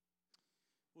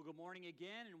Well, good morning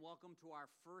again, and welcome to our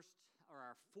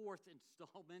fourth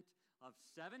installment of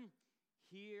 7.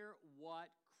 Hear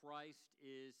what Christ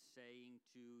is saying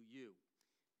to you.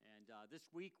 And this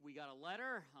week we got a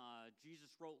letter.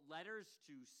 Jesus wrote letters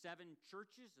to 7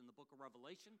 churches in the book of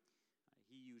Revelation.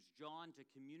 He used John to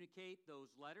communicate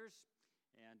those letters,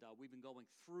 and we've been going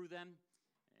through them.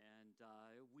 And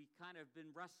we kind of been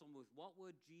wrestling with what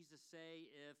would Jesus say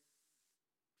if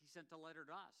he sent a letter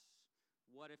to us?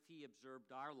 What if he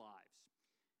observed our lives?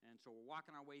 And so we're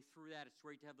walking our way through that. It's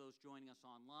great to have those joining us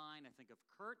online. I think of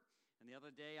Kurt, and the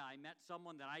other day I met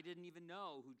someone that I didn't even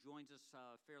know who joins us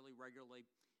fairly regularly,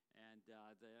 and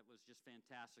that was just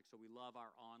fantastic. So we love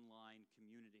our online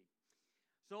community.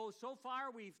 So far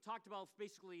we've talked about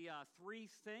basically 3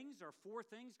 things or 4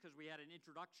 things because we had an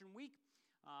introduction week.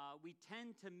 We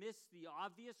tend to miss the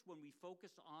obvious when we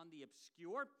focus on the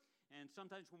obscure. And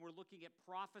sometimes when we're looking at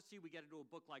prophecy, we get into a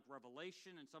book like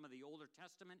Revelation and some of the Older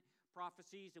Testament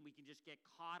prophecies, and we can just get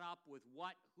caught up with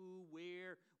what, who,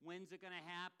 where, when's it going to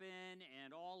happen,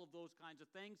 and all of those kinds of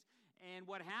things. And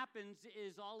what happens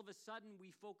is all of a sudden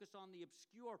we focus on the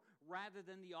obscure rather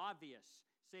than the obvious.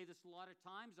 Say this a lot of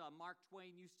times. Mark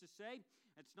Twain used to say,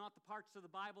 it's not the parts of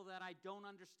the Bible that I don't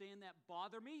understand that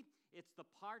bother me. It's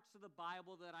the parts of the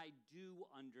Bible that I do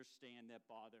understand that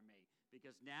bother me.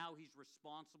 Because now he's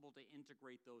responsible to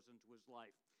integrate those into his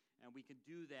life. And we can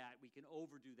do that. We can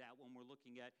overdo that when we're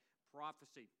looking at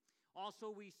prophecy. Also,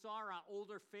 we saw our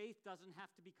older faith doesn't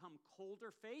have to become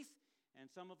colder faith. And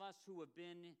some of us who have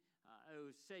been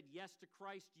who said yes to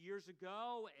Christ years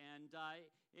ago, and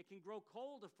it can grow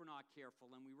cold if we're not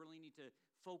careful. And we really need to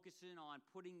focus in on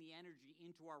putting the energy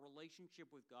into our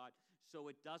relationship with God so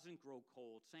it doesn't grow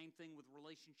cold. Same thing with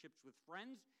relationships with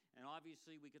friends. And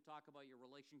obviously, we could talk about your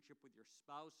relationship with your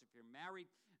spouse. If you're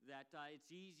married, that it's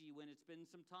easy when it's been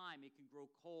some time. It can grow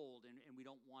cold, and we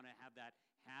don't want to have that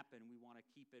happen. We want to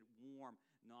keep it warm,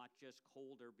 not just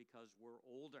colder because we're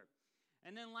older.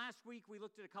 And then last week, we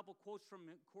looked at a couple quotes from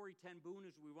Corrie ten Boom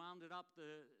as we rounded up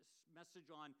the message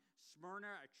on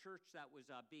Smyrna, a church that was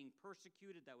being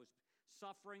persecuted, that was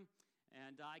suffering.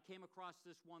 And I came across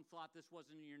this one thought. This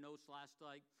wasn't in your notes last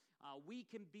night. We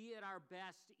can be at our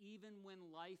best even when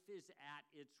life is at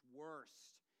its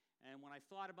worst. And when I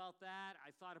thought about that, I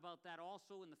thought about that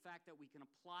also in the fact that we can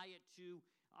apply it to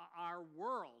our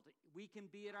world. We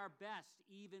can be at our best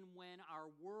even when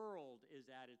our world is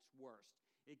at its worst.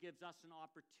 It gives us an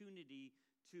opportunity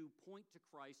to point to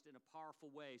Christ in a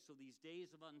powerful way. So these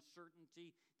days of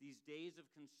uncertainty, these days of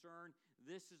concern,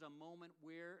 this is a moment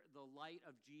where the light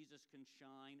of Jesus can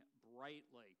shine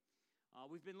brightly.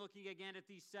 We've been looking again at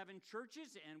these 7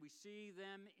 churches, and we see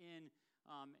them in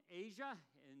Asia,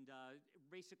 and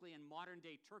basically in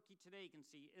modern-day Turkey today. You can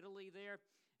see Italy there,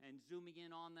 and zooming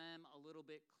in on them a little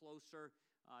bit closer,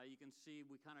 you can see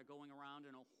we kind of going around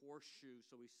in a horseshoe.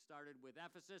 So we started with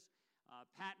Ephesus.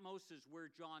 Patmos is where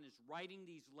John is writing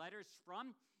these letters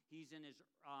from. He's in his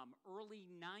early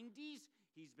 90s.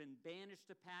 He's been banished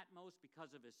to Patmos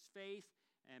because of his faith,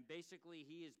 and basically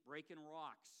he is breaking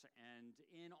rocks. And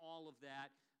in all of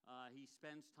that, he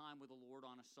spends time with the Lord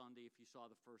on a Sunday. If you saw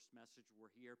the first message,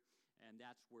 we're here, and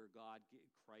that's where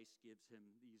Christ gives him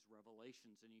these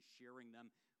revelations, and he's sharing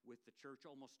them with the church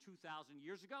almost 2,000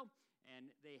 years ago,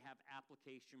 and they have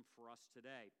application for us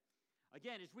today.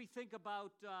 Again, as we think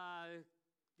about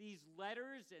these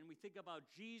letters, and we think about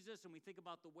Jesus, and we think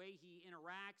about the way he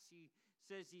interacts, he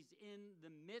says he's in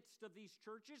the midst of these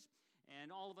churches. And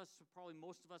all of us, probably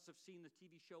most of us, have seen the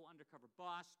TV show Undercover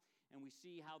Boss, and we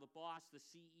see how the boss, the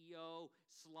CEO,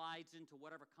 slides into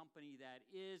whatever company that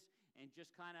is and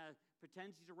just kind of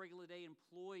pretends he's a regular day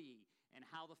employee, and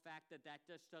how the fact that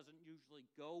just doesn't usually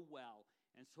go well.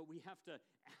 And so we have to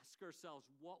ask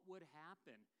ourselves, what would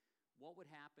happen? What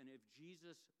would happen if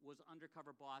Jesus was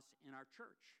undercover boss in our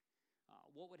church?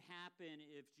 What would happen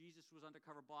if Jesus was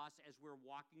undercover boss as we're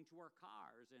walking to our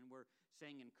cars and we're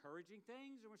saying encouraging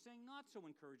things and we're saying not so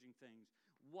encouraging things?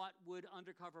 What would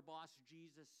undercover boss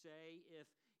Jesus say if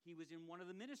he was in one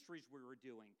of the ministries we were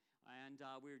doing and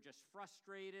we were just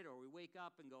frustrated, or we wake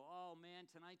up and go, oh man,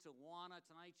 tonight's Awana,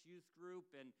 tonight's youth group,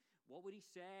 and what would he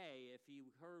say if he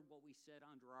heard what we said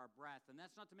under our breath? And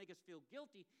that's not to make us feel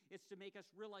guilty. It's to make us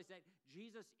realize that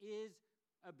Jesus is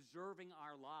observing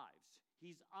our lives.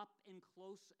 He's up and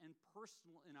close and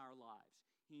personal in our lives.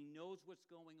 He knows what's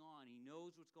going on. He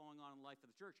knows what's going on in the life of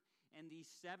the church. And these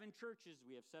 7 churches,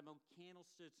 we have 7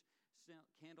 candlesticks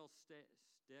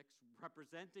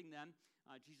representing them.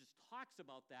 Jesus talks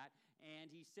about that,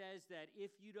 and he says that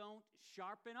if you don't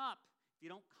sharpen up, if you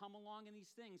don't come along in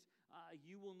these things,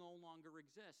 you will no longer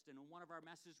exist. And in one of our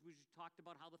messages, we talked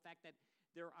about how the fact that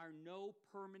there are no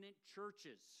permanent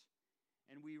churches.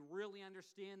 And we really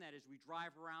understand that as we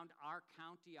drive around our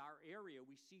county, our area.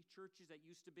 We see churches that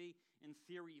used to be, in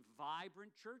theory,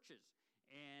 vibrant churches.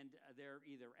 And they're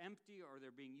either empty or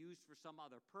they're being used for some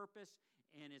other purpose.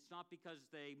 And it's not because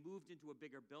they moved into a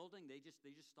bigger building. They just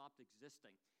stopped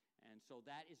existing. And so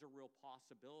that is a real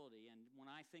possibility. And when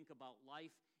I think about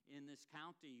life in this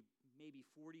county, maybe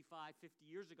 45, 50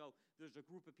 years ago, there's a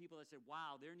group of people that said,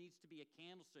 wow, there needs to be a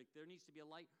candlestick. There needs to be a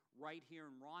light right here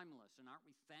in Romulus. And aren't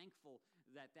we thankful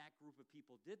that that group of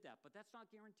people did that? But that's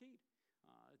not guaranteed.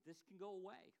 This can go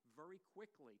away very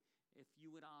quickly if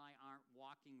you and I aren't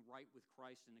walking right with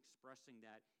Christ and expressing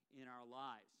that in our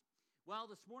lives. Well,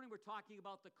 this morning we're talking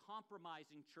about the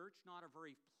compromising church, not a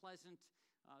very pleasant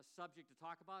subject to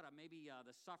talk about. Maybe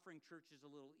the suffering church is a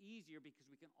little easier because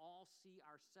we can all see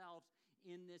ourselves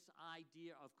in this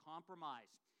idea of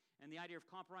compromise. And the idea of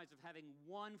compromise of having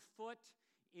one foot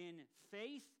in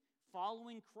faith,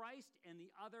 following Christ, and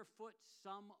the other foot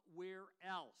somewhere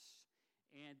else.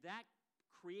 And that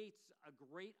creates a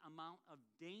great amount of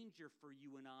danger for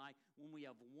you and I when we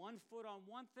have one foot on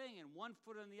one thing and one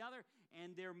foot on the other,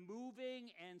 and they're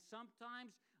moving, and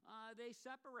sometimes they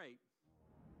separate.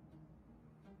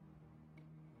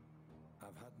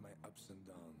 I've had my ups and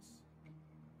downs,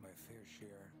 my fair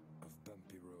share of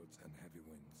bumpy roads and heavy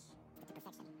winds. To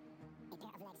perfection. A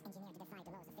pair of legs engineered to defy the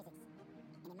laws of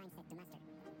physics, and a mindset to master.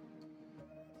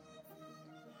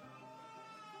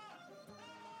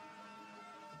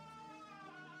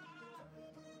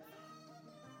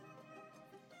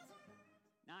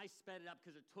 Now I sped it up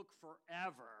because it took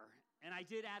forever. And I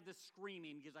did add the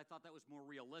screaming because I thought that was more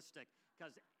realistic.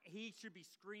 Because he should be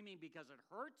screaming because it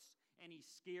hurts and he's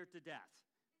scared to death.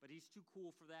 But he's too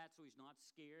cool for that, so he's not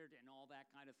scared and all that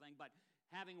kind of thing. But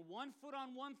having one foot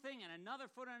on one thing and another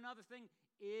foot on another thing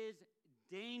is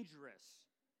dangerous.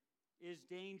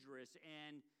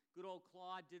 And good old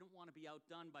Claude didn't want to be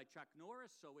outdone by Chuck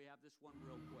Norris, so we have this one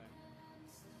real quick.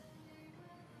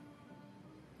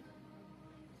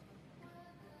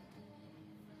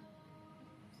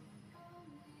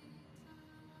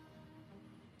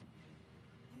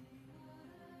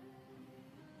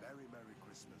 Very Merry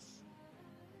Christmas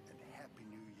and Happy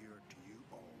New Year to you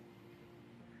all.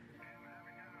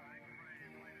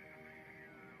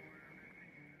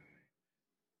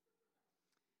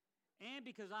 And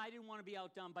because I didn't want to be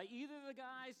outdone by either of the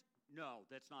guys, no,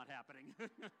 that's not happening.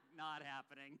 Not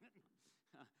happening.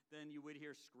 Then you would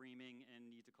hear screaming and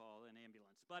need to call an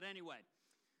ambulance. But anyway,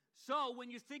 so when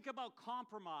you think about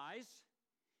compromise,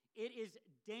 it is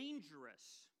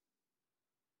dangerous.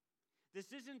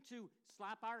 This isn't to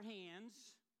slap our hands.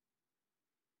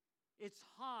 It's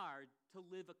hard to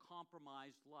live a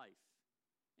compromised life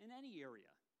in any area.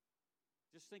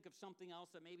 Just think of something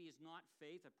else that maybe is not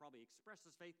faith, that probably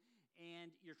expresses faith,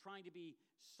 and you're trying to be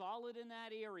solid in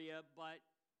that area, but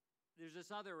there's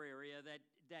this other area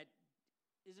that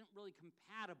isn't really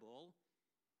compatible,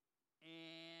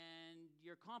 and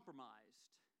you're compromised.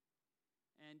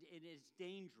 And it is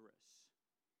dangerous.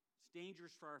 It's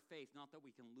dangerous for our faith. Not that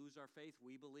we can lose our faith.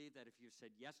 We believe that if you've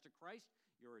said yes to Christ,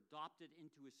 you're adopted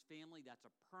into his family. That's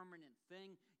a permanent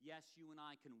thing. Yes, you and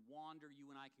I can wander.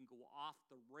 You and I can go off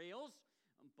the rails.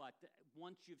 But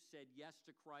once you've said yes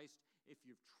to Christ, if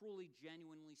you've truly,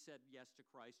 genuinely said yes to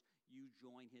Christ, you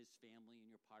join his family and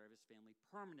you're part of his family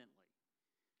permanently.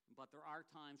 But there are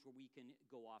times where we can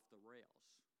go off the rails,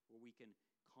 where we can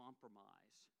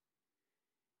compromise.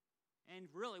 And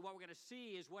really what we're going to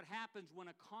see is what happens when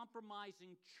a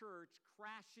compromising church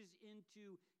crashes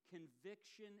into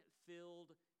conviction-filled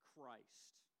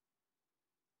Christ.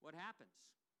 What happens?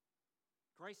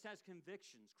 Christ has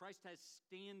convictions. Christ has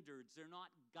standards. They're not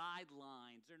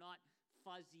guidelines. They're not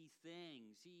fuzzy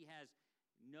things. He has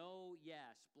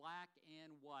black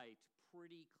and white,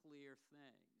 pretty clear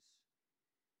things.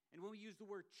 And when we use the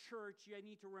word church, you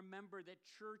need to remember that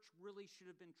church really should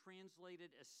have been translated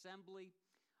assembly.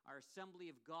 Our Assembly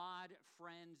of God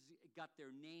friends got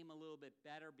their name a little bit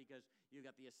better because you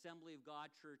got the Assembly of God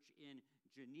Church in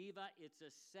Geneva. It's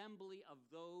assembly of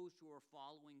those who are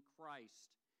following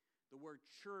Christ. The word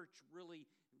church really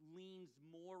leans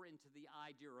more into the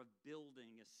idea of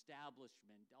building,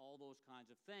 establishment, all those kinds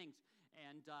of things.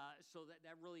 And so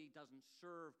that really doesn't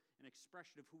serve an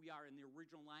expression of who we are in the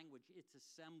original language. It's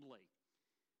assembly.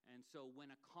 And so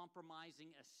when a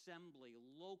compromising assembly,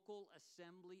 local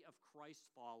assembly of Christ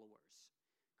followers,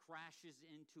 crashes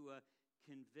into a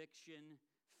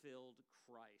conviction-filled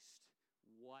Christ,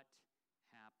 what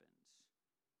happens?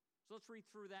 So let's read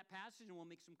through that passage and we'll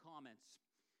make some comments.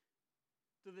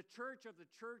 To the church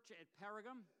at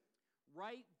Pergamum,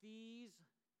 write these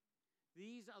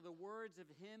are the words of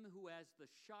him who has the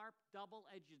sharp,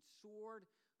 double-edged sword,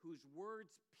 whose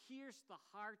words pierce the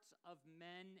hearts of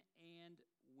men and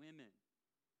women.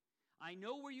 I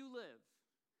know where you live,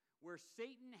 where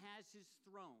Satan has his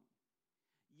throne,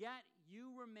 yet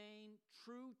you remain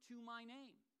true to my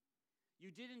name. You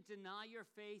didn't deny your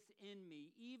faith in me,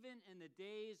 even in the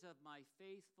days of my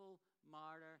faithful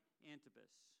martyr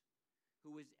Antipas,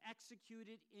 who was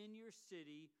executed in your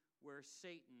city where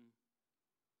Satan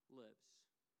lives.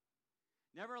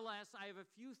 Nevertheless, I have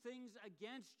a few things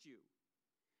against you.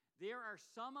 There are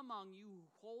some among you who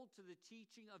hold to the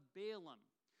teaching of Balaam,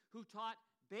 who taught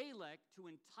Balak to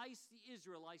entice the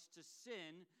Israelites to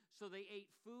sin, so they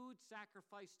ate food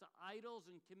sacrificed to idols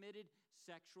and committed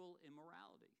sexual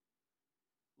immorality.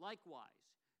 Likewise,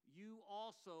 you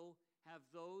also have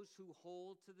those who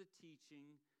hold to the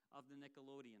teaching of the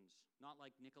Nicolaitans. Not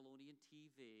like Nickelodeon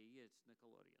TV, it's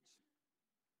Nicolaitans.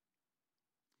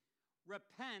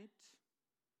 Repent,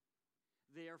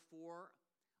 therefore,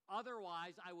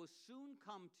 otherwise I will soon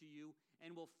come to you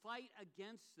and will fight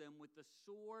against them with the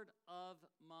sword of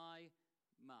my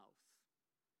mouth.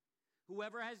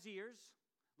 Whoever has ears,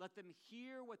 let them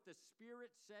hear what the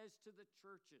Spirit says to the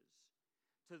churches.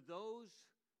 To those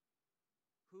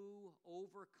who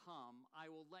overcome, I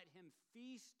will let him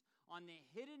feast on the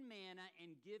hidden manna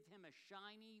and give him a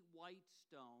shiny white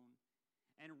stone.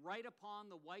 And right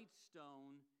upon the white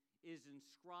stone is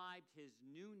inscribed his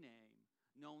new name,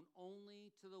 known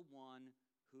only to the one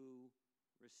who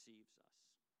receives us.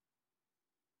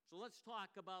 So let's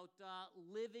talk about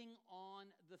living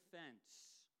on the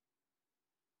fence.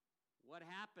 What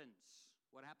happens?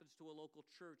 What happens to a local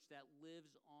church that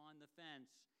lives on the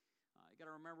fence? You got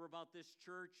to remember about this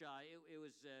church. It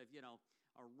was,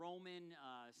 a Roman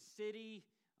city.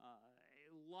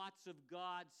 Lots of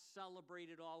gods,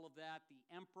 celebrated all of that. The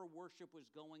emperor worship was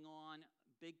going on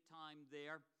big time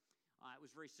there. It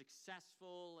was very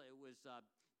successful.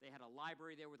 They had a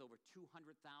library there with over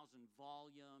 200,000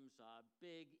 volumes,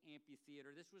 big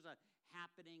amphitheater. This was a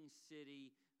happening city,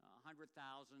 100,000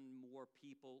 more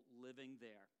people living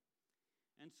there.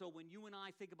 And so when you and I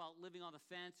think about living on the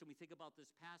fence and we think about this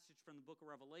passage from the book of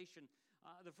Revelation,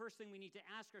 the first thing we need to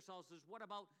ask ourselves is, what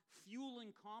about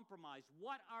fueling compromise?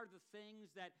 What are the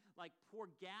things that pour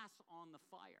gas on the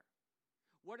fire?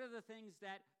 What are the things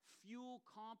that fuel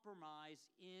compromise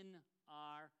in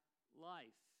our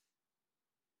life?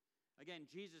 Again,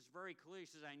 Jesus very clearly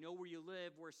says, I know where you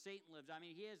live, where Satan lives. I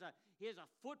mean, he has a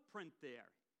footprint there.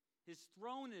 His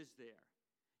throne is there.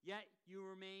 Yet you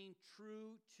remain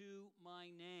true to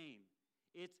my name.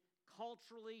 It's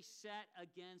culturally set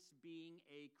against being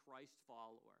a Christ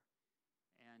follower.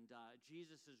 And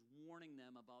Jesus is warning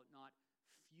them about not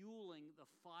fueling the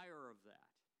fire of that.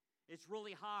 It's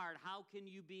really hard. How can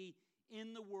you be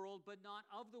in the world but not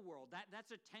of the world?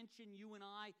 That's a tension you and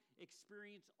I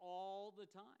experience all the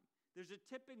time. There's a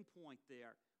tipping point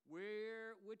there.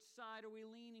 Which side are we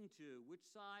leaning to? Which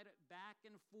side, back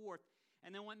and forth?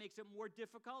 And then what makes it more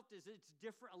difficult is it's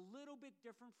different, a little bit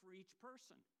different for each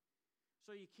person.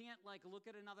 So you can't look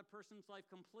at another person's life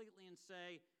completely and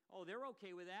say, oh, they're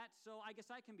okay with that, so I guess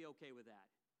I can be okay with that.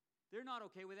 They're not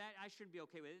okay with that, I shouldn't be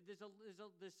okay with it. There's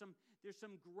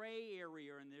some gray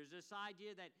area, and there's this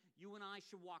idea that you and I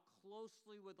should walk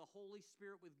closely with the Holy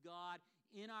Spirit, with God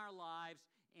in our lives,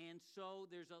 and so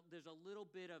there's a little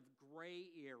bit of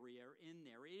gray area in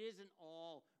there. It isn't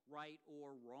all right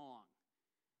or wrong.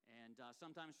 And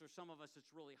sometimes for some of us,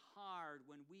 it's really hard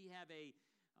when we have a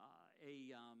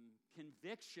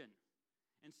conviction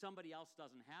and somebody else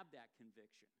doesn't have that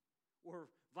conviction.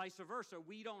 Or vice versa,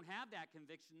 we don't have that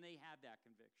conviction, they have that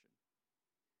conviction.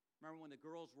 Remember when the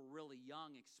girls were really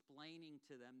young, explaining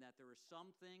to them that there are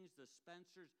some things the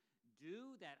Spencers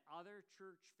do that other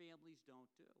church families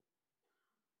don't do.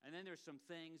 And then there's some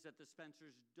things that the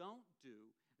Spencers don't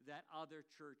do that other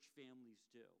church families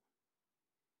do.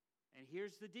 And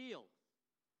here's the deal.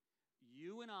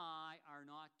 You and I are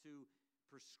not to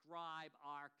prescribe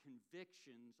our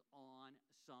convictions on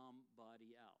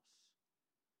somebody else.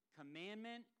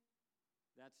 Commandment,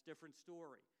 that's a different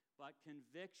story. But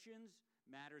convictions,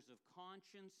 matters of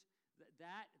conscience,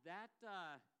 that's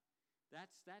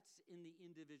in the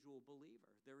individual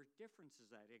believer. There are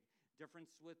differences that.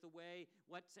 Difference with the way,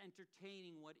 what's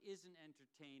entertaining, what isn't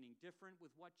entertaining. Different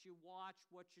with what you watch,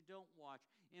 what you don't watch.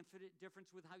 Infinite difference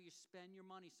with how you spend your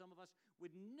money. Some of us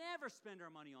would never spend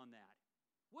our money on that.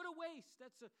 What a waste.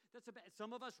 That's a bad. Some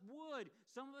of us would.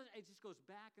 Some of us, it just goes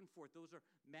back and forth. Those are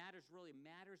matters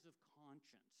of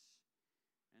conscience.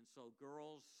 And so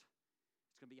girls,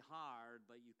 it's going to be hard,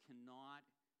 but you cannot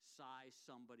size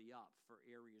somebody up for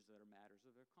areas that are matters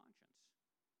of their conscience.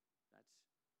 That's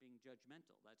being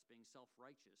judgmental. That's being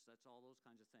self-righteous. That's all those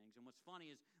kinds of things. And what's funny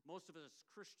is most of us as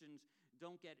Christians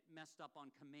don't get messed up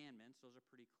on commandments. Those are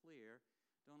pretty clear.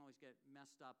 Don't always get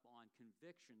messed up on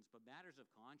convictions, but matters of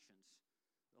conscience,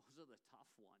 those are the tough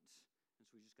ones. And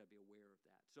so we just got to be aware of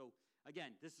that. So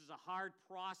again, this is a hard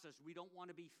process. We don't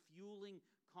want to be fueling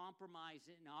compromise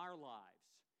in our lives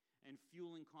and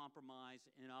fueling compromise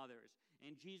in others.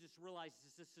 And Jesus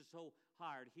realizes this is so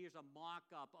hard. Here's a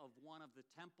mock-up of one of the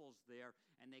temples there,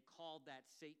 and they called that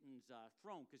Satan's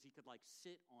throne because he could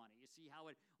sit on it. You see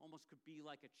how it almost could be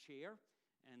like a chair?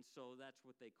 And so that's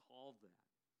what they called that.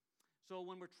 So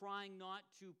when we're trying not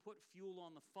to put fuel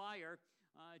on the fire,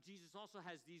 Jesus also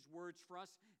has these words for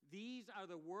us. These are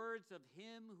the words of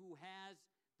him who has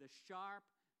the sharp,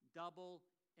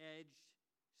 double-edged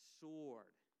sword.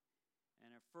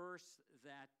 And at first,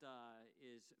 that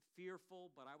is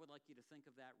fearful, but I would like you to think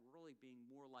of that really being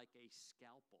more like a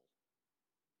scalpel.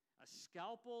 A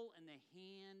scalpel in the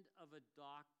hand of a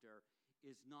doctor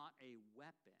is not a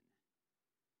weapon.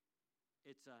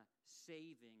 It's a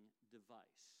saving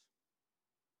device.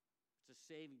 It's a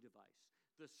saving device.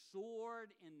 The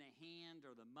sword in the hand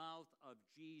or the mouth of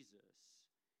Jesus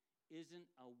isn't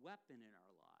a weapon in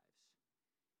our lives.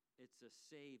 It's a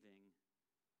saving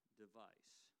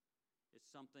device. It's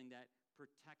something that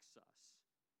protects us.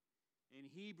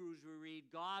 In Hebrews, we read,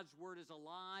 God's word is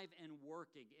alive and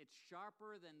working. It's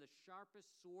sharper than the sharpest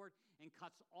sword and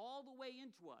cuts all the way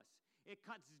into us. It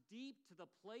cuts deep to the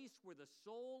place where the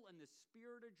soul and the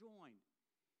spirit are joined.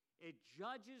 It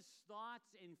judges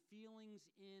thoughts and feelings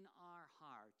in our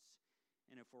hearts.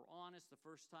 And if we're honest, the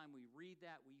first time we read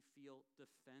that, we feel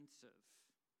defensive.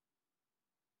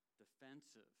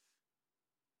 Defensive.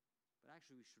 But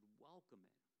actually, we should welcome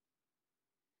it.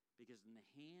 Because in the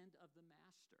hand of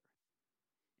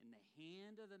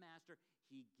the master,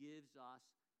 he gives us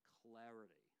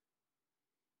clarity.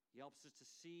 He helps us to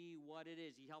see what it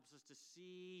is. He helps us to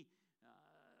see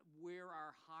where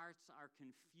our hearts are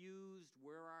confused,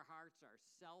 where our hearts are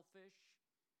selfish,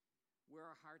 where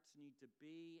our hearts need to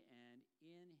be. And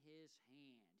in his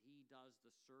hand, he does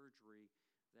the surgery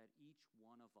that each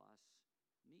one of us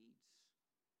needs.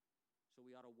 So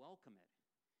we ought to welcome it.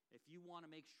 If you want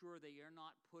to make sure that you're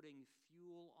not putting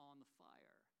fuel on the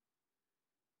fire,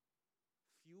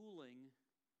 fueling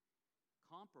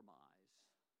compromise,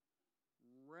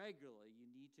 regularly you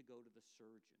need to go to the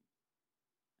surgeon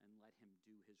and let him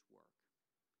do his work.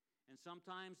 And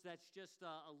sometimes that's just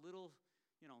a little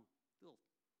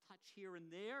touch here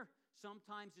and there.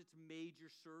 Sometimes it's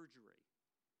major surgery.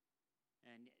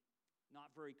 And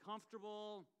not very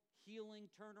comfortable. Healing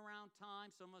turnaround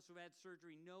time. Some of us who have had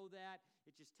surgery know that.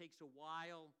 It just takes a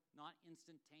while, not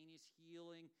instantaneous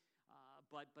healing.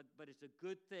 But it's a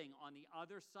good thing. On the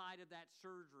other side of that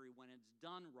surgery, when it's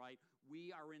done right, we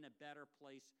are in a better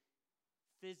place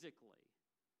physically.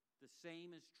 The same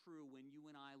is true when you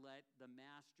and I let the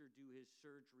master do his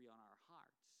surgery on our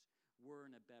hearts. We're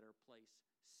in a better place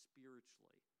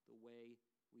spiritually, the way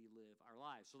we live our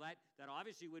lives. So that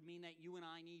obviously would mean that you and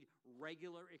I need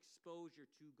regular exposure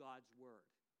to God's word.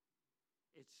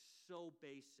 It's so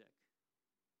basic,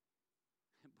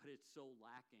 but it's so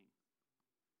lacking.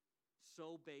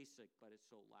 So basic, but it's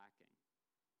so lacking.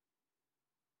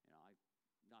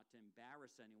 Not to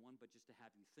embarrass anyone, but just to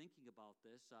have you thinking about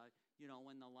this. In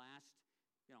the last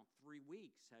 3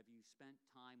 weeks, have you spent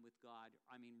time with God?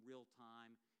 I mean, real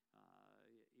time,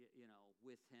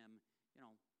 with him,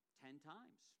 10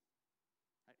 times.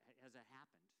 Has that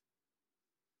happened?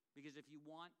 Because if you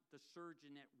want the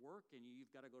surgeon at work in you,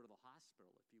 you've got to go to the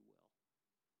hospital, if you will.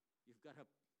 You've got to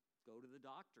go to the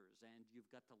doctors, and you've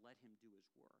got to let him do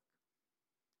his work.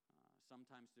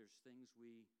 Sometimes there's things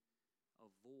we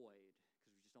avoid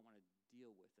because we just don't want to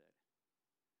deal with it.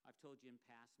 I've told you in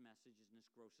past messages, and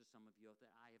this grosses some of you out,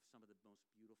 that I have some of the most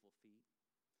beautiful feet.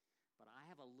 But I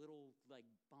have a little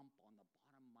bump on the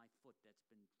bottom of my foot that's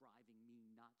been driving me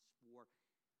nuts for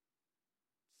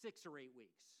 6 or 8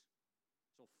 weeks.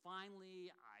 So finally,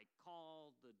 I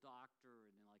called the doctor,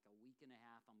 and in a week and a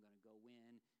half, I'm going to go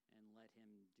in and let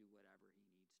him do whatever he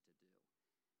needs to do.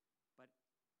 But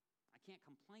I can't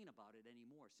complain about it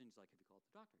anymore. Seems like, have you called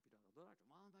the doctor? Have you called the doctor?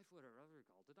 Well, my foot hurt.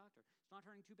 I've called the doctor. It's not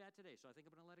hurting too bad today, so I think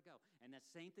I'm going to let it go. And that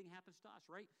same thing happens to us,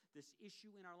 right? This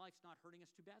issue in our life's not hurting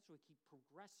us too bad, so we keep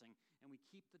progressing, and we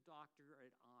keep the doctor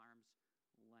at arm's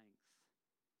length.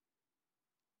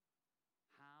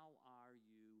 How are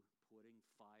you putting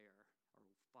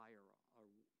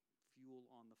fuel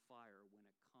on the fire when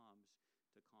it comes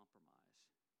to compromise?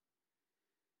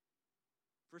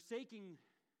 Forsaking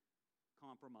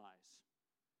compromise.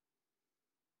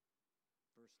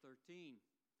 Verse 13.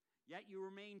 Yet you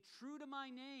remain true to my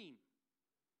name.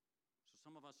 So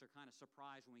some of us are kind of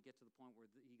surprised when we get to the point where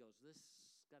he goes, this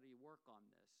got to work on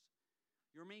this.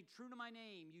 You remain true to my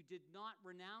name. You did not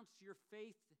renounce your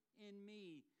faith in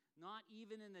me, not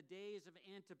even in the days of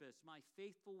Antipas, my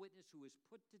faithful witness who was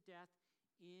put to death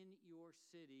in your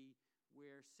city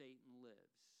where Satan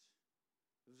lives.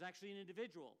 It was actually an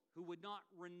individual who would not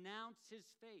renounce his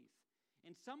faith.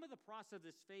 And some of the process of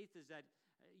this faith is that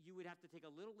you would have to take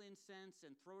a little incense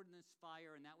and throw it in this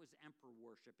fire, and that was emperor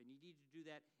worship. And you need to do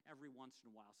that every once in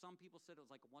a while. Some people said it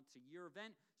was like a once-a-year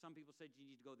event. Some people said you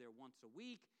need to go there once a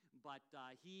week, but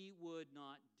he would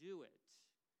not do it.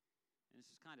 And this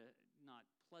is kind of not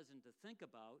pleasant to think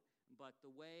about, but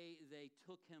the way they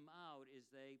took him out is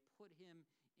they put him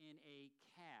in a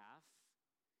calf,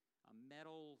 a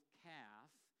metal calf,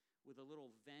 with a little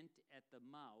vent at the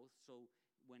mouth, so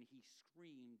when he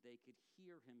screamed, they could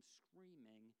hear him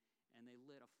screaming, and they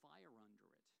lit a fire under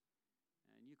it.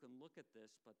 And you can look at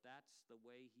this, but that's the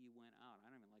way he went out. I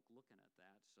don't even like looking at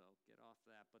that, so get off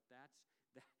that. But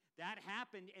that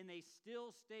happened, and they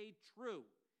still stayed true.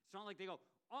 It's not like they go,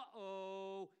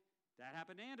 uh-oh, that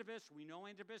happened to Antipas. We know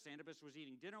Antipas. Antipas was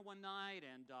eating dinner one night,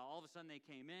 and all of a sudden they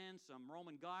came in, some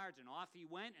Roman guards, and off he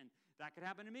went, and that could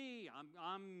happen to me. I'm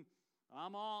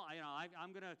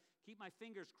going to keep my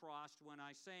fingers crossed when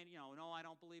I say, no, I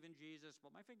don't believe in Jesus,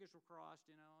 but my fingers were crossed,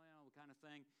 kind of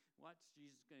thing. What's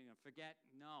Jesus going to forget?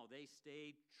 No, they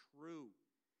stayed true.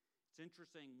 It's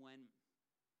interesting when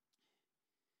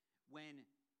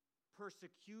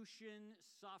persecution,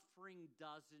 suffering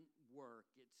doesn't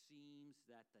work, it seems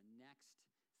that the next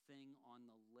thing on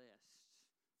the list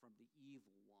from the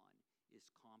evil one is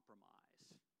compromise.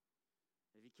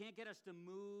 If he can't get us to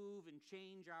move and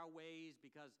change our ways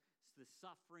because the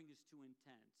suffering is too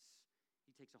intense,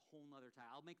 he takes a whole nother tack.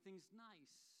 I'll make things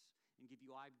nice and give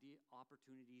you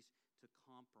opportunities to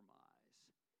compromise.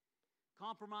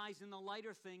 Compromise in the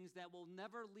lighter things that will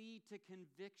never lead to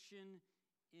conviction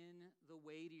in the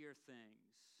weightier things.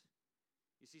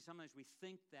 You see, sometimes we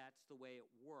think that's the way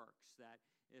it works, that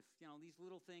if, these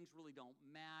little things really don't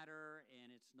matter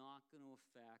and it's not going to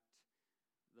affect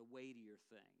the weightier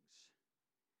things.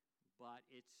 But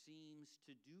it seems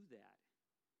to do that.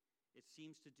 It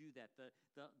seems to do that.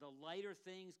 The lighter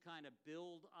things kind of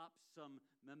build up some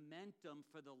momentum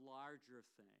for the larger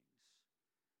things.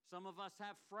 Some of us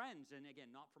have friends, and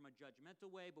again, not from a judgmental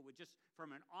way, but just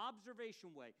from an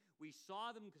observation way. We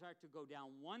saw them start to go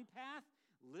down one path,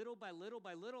 little by little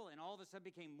by little, and all of a sudden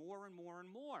became more and more and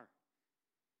more.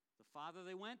 The farther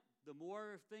they went, the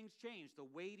more things changed. The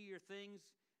weightier things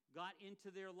got into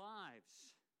their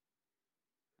lives.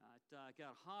 It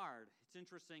got hard. It's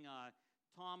interesting.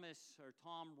 Tom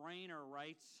Rainer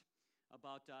writes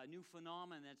about a new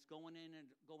phenomenon that's going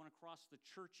across the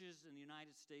churches in the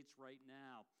United States right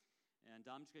now. And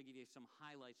I'm just going to give you some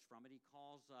highlights from it. He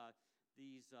calls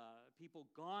these people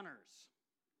goners.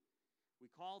 We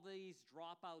call these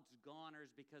dropouts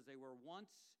goners because they were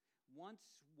once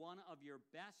one of your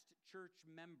best church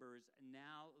members, and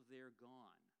now they're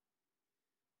gone.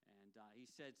 And he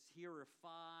says here are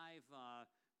 5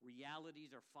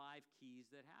 realities or 5 keys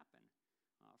that happen.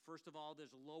 First of all,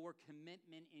 there's a lower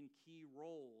commitment in key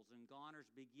roles, and goners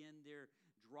begin their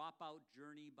dropout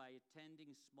journey by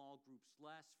attending small groups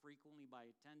less, frequently by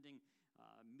attending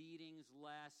meetings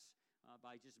less,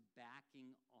 by just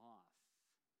backing off.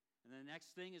 And the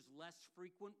next thing is less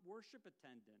frequent worship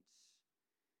attendance.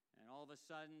 And all of a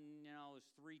sudden,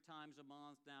 it's 3 times a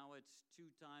month, now it's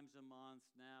 2 times a month,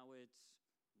 now it's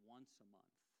once a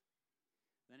month.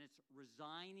 Then it's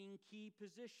resigning key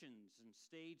positions. In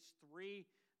stage 3,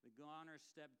 the goners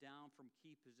step down from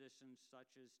key positions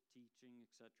such as teaching,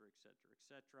 etc., etc.,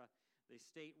 etc. They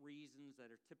state reasons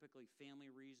that are typically family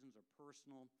reasons or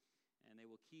personal, and they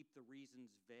will keep the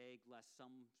reasons vague lest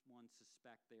someone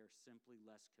suspect they are simply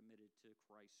less committed to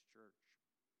Christ's church.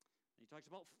 And he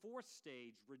talks about 4th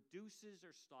stage, reduces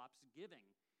or stops giving.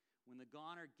 When the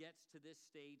goner gets to this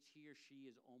stage, he or she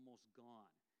is almost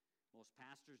gone. Most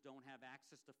pastors don't have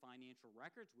access to financial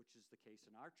records, which is the case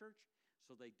in our church,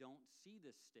 so they don't see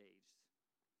this stage.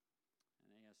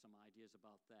 And they have some ideas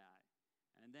about that.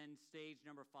 And then stage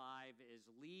number 5 is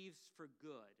leaves for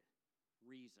good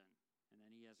reason. And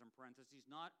then he has in parentheses,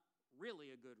 not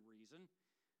really a good reason.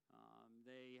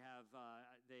 They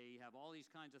have all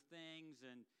these kinds of things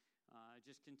and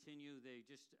just continue. They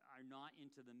just are not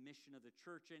into the mission of the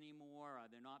church anymore.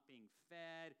 They're not being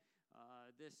fed.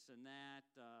 This and that,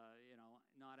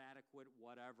 not adequate,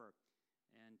 whatever.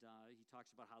 And he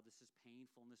talks about how this is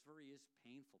painful, and this really is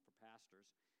painful for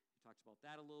pastors. He talks about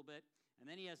that a little bit. And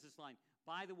then he has this line,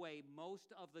 by the way, most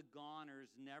of the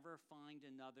goners never find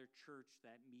another church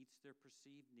that meets their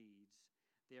perceived needs.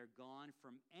 They are gone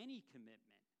from any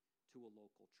commitment to a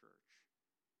local church.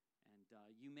 And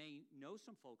you may know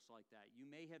some folks like that. You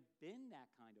may have been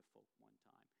that kind of folk one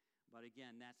time. But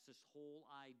again, that's this whole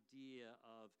idea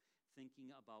of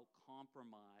thinking about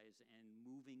compromise and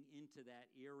moving into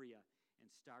that area and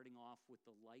starting off with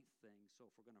the light thing. So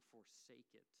if we're going to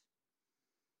forsake it.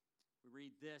 We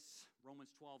read this, Romans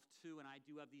 12:2, and I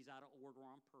do have these out of order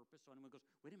on purpose. So anyone goes,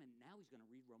 wait a minute, now he's going to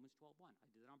read Romans 12:1.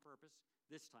 I did it on purpose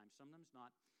this time, sometimes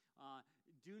not.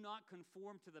 Do not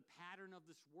conform to the pattern of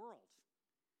this world,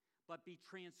 but be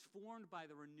transformed by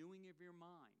the renewing of your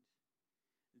mind.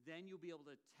 Then you'll be able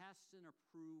to test and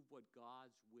approve what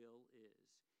God's will is,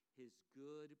 his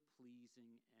good,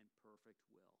 pleasing, and perfect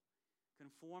will.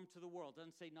 Conform to the world.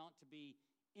 Doesn't say not to be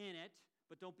in it,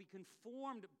 but don't be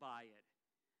conformed by it.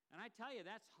 And I tell you,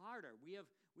 that's harder. We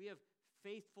have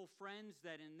faithful friends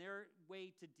that in their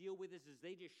way to deal with this is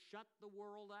they just shut the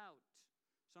world out.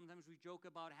 Sometimes we joke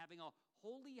about having a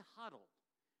holy huddle,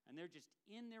 and they're just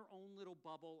in their own little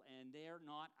bubble, and they're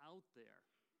not out there.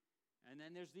 And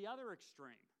then there's the other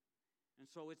extreme. And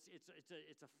so it's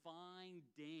a fine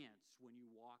dance when you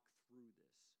walk through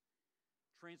this.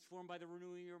 Transformed by the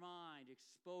renewing of your mind,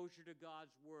 exposure to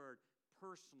God's word,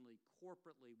 personally,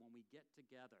 corporately, when we get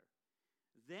together.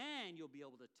 Then you'll be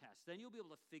able to test. Then you'll be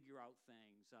able to figure out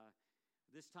things.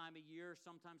 This time of year,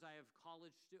 sometimes I have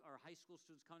college or high school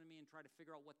students come to me and try to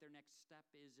figure out what their next step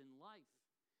is in life.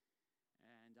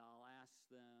 And I'll ask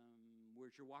them,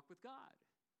 where's your walk with God?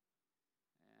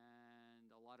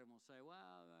 And a lot of them will say,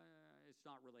 well, it's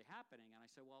not really happening. And I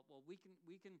say, well, we can.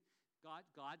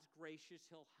 God's gracious.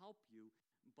 He'll help you.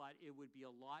 But it would be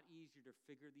a lot easier to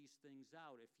figure these things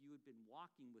out if you had been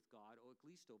walking with God, or at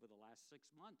least over the last 6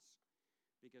 months.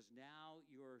 Because now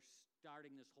you're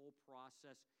starting this whole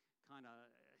process kind of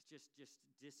just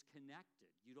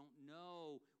disconnected. You don't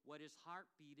know what his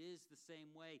heartbeat is the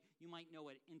same way. You might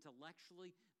know it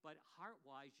intellectually, but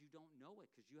heart-wise, you don't know it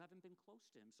because you haven't been close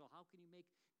to him. So how can you make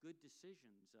good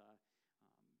decisions?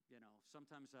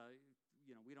 Sometimes,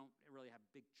 we don't really have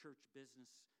big church business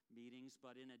meetings,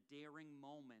 but in a daring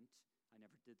moment, I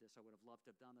never did this. I would have loved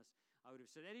to have done this. I would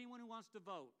have said, anyone who wants to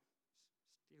vote,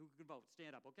 who can vote,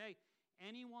 stand up, okay?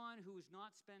 Anyone who has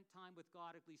not spent time with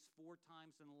God at least 4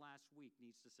 times in the last week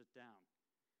needs to sit down.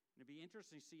 And it'd be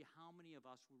interesting to see how many of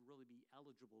us would really be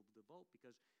eligible to vote,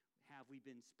 because have we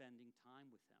been spending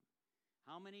time with him?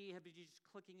 How many have you just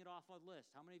clicking it off a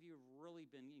list? How many of you have really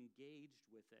been engaged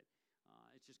with it?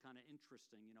 It's just kind of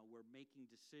interesting. We're making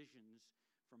decisions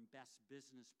from best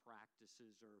business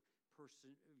practices or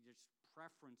just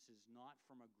preferences, not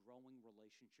from a growing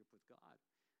relationship with God.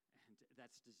 And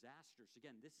that's disastrous.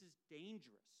 Again, this is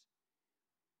dangerous.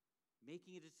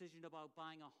 Making a decision about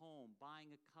buying a home,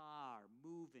 buying a car,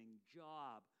 moving,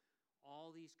 job,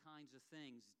 all these kinds of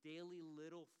things, daily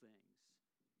little things,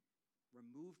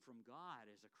 removed from God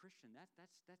as a Christian, that's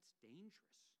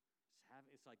dangerous.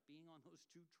 It's like being on those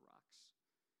 2 trucks.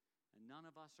 And none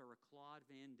of us are a Claude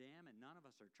Van Damme, and none of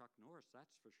us are Chuck Norris,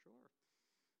 that's for sure.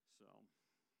 So,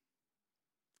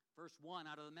 verse 1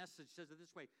 out of the Message says it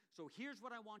this way. So here's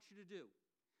what I want you to do.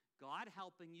 God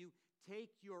helping you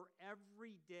take your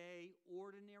everyday,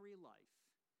 ordinary life.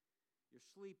 You're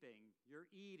sleeping, you're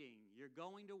eating, you're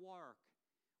going to work,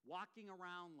 walking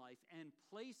around life, and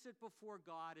place it before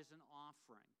God as an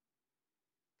offering.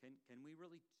 Can we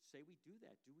really say we do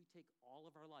that? Do we take all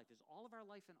of our life? Is all of our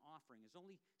life an offering? Is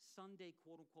only Sunday,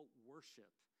 quote-unquote,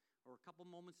 worship, or a couple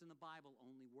moments in the Bible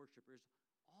only worship? Or is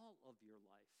all of your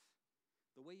life?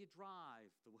 The way you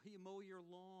drive, the way you mow your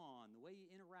lawn, the way you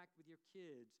interact with your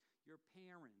kids, your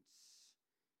parents.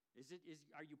 Is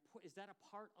that a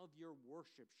part of your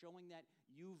worship, showing that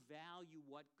you value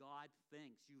what God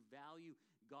thinks, you value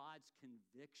God's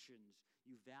convictions,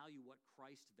 you value what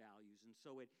Christ values, and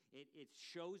so it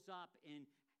shows up in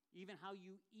even how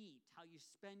you eat, how you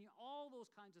spend, all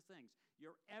those kinds of things.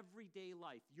 Your everyday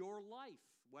life,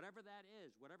 whatever that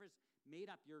is, whatever's made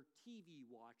up, your TV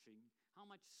watching, how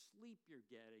much sleep you're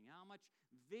getting, how much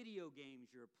video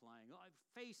games you're playing,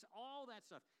 all that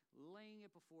stuff, laying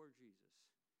it before Jesus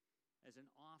as an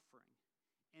offering.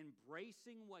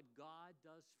 Embracing what God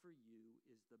does for you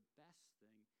is the best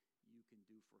thing you can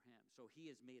do for him. So he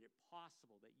has made it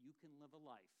possible that you can live a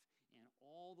life and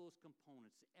all those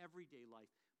components, everyday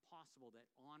life, possible that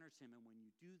honors him. And when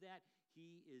you do that,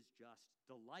 he is just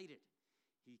delighted.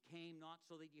 He came not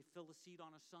so that you fill a seat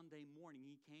on a Sunday morning.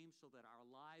 He came so that our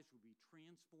lives would be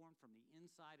transformed from the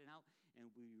inside and out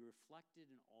and be reflected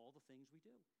in all the things we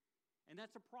do. And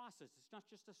that's a process. It's not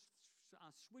just a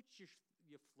switch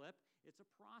you flip. It's a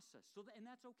process. And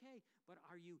that's okay. But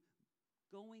are you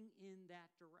going in that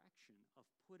direction of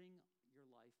putting your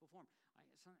life before him?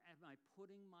 Am I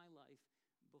putting my life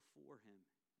before him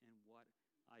in what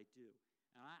I do?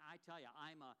 And I tell you,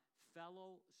 I'm a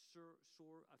fellow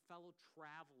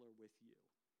traveler with you.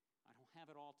 I don't have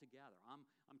it all together.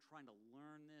 I'm trying to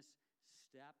learn this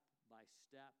step by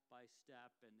step by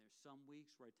step. And there's some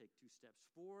weeks where I take 2 steps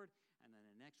forward, and then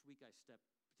the next week I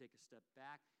take a step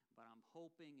back. But I'm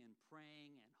hoping and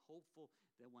praying and hopeful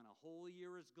that when a whole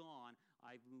year is gone,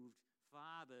 I've moved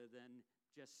farther than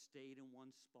just stayed in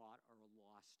one spot or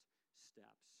lost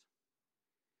steps.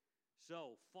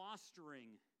 So,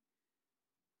 fostering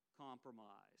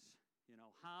compromise.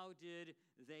 How did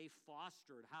they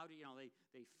foster it? How do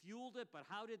they fueled it, but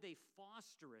how did they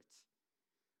foster it?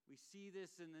 We see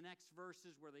this in the next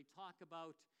verses where they talk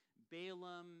about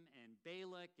Balaam and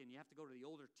Balak, and you have to go to the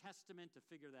Older Testament to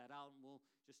figure that out, and we'll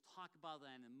just talk about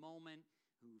that in a moment,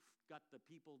 who got the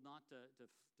people not to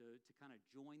kind of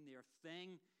join their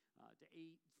thing, to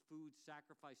eat food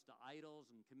sacrificed to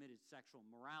idols and committed sexual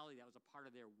immorality. That was a part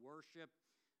of their worship.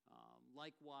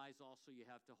 Likewise, also, you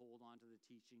have to hold on to the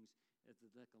teachings of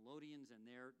the Nicolaitans and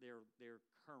their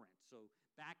current. So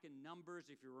back in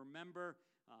Numbers, if you remember,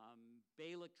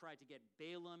 Balak tried to get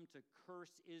Balaam to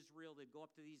curse Israel. They'd go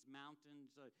up to these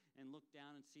mountains and look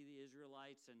down and see the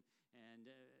Israelites, and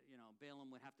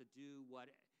Balaam would have to do what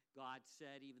God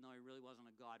said, even though he really wasn't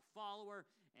a God follower.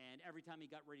 And every time he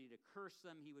got ready to curse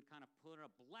them, he would kind of put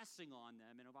a blessing on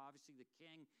them. And obviously the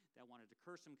king that wanted to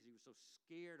curse him because he was so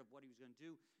scared of what he was going to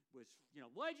do was,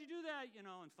 why'd you do that?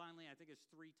 And finally, I think it's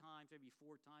 3 times, maybe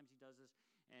 4 times he does this,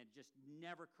 and just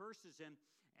never curses him.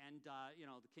 And,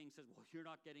 the king says, well, you're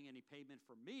not getting any payment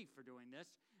from me for doing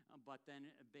this. But then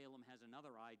Balaam has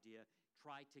another idea.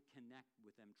 Try to connect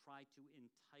with them. Try to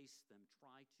entice them.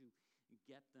 Try to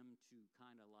get them to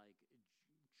kind of like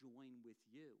join with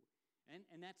you.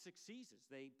 And that succeeds.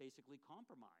 They basically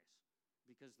compromise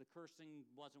because the cursing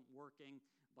wasn't working,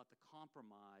 but the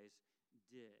compromise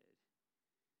did.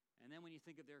 And then when you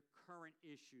think of their current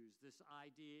issues, this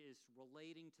idea is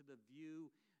relating to the view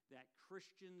that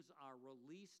Christians are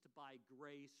released by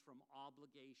grace from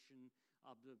obligation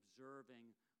of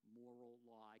observing moral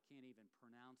law. I can't even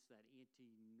pronounce that,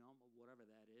 whatever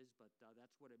that is, but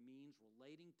that's what it means,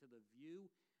 relating to the view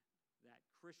that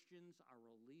Christians are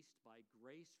released by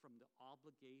grace from the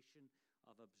obligation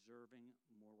of observing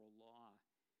moral law.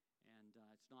 And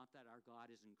it's not that our God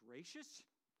isn't gracious.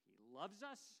 He loves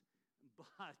us,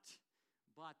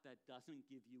 but that doesn't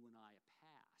give you and I a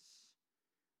pass.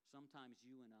 Sometimes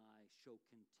you and I show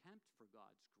contempt for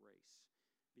God's grace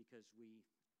because we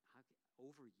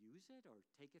overuse it or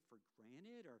take it for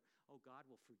granted, or, oh, God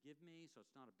will forgive me, so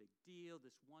it's not a big deal.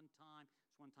 This one time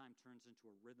turns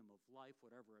into a rhythm of life,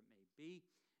 whatever it may be,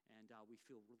 and we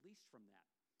feel released from that.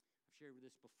 I've shared with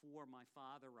this before. My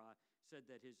father said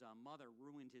that his mother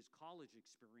ruined his college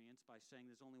experience by saying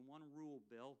there's only one rule,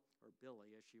 Bill, or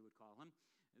Billy, as she would call him.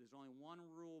 There's only one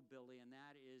rule, Billy, and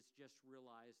that is just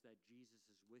realize that Jesus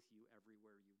is with you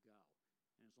everywhere you go.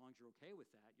 And as long as you're okay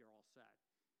with that, you're all set.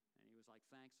 And he was like,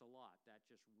 thanks a lot. That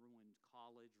just ruined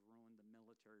college, ruined the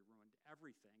military, ruined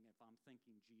everything if I'm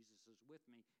thinking Jesus is with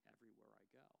me everywhere I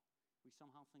go. We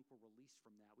somehow think we're released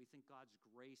from that. We think God's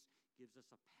grace gives us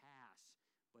a pass,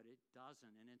 but it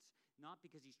doesn't. And it's not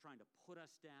because he's trying to put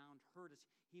us down, hurt us.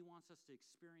 He wants us to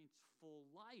experience full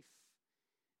life.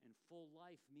 And full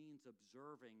life means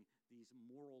observing these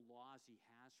moral laws he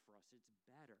has for us. It's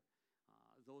better.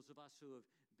 Those of us who have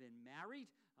been married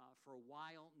for a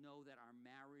while know that our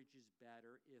marriage is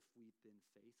better if we've been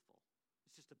faithful.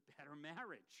 It's just a better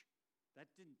marriage.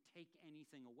 That didn't take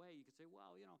anything away. You could say,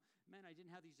 well, man, I didn't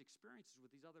have these experiences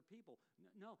with these other people.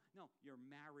 No, your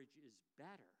marriage is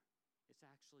better. It's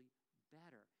actually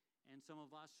better. And some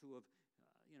of us who have,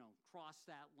 crossed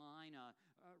that line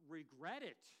regret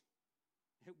it.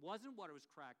 It wasn't what it was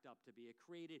cracked up to be. It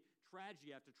created tragedy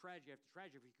after tragedy after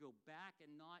tragedy. If we could go back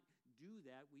and not do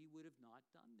that, we would have not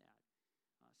done that.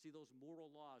 See, those moral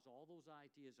laws, all those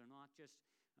ideas are not just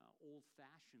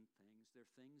old-fashioned things. They're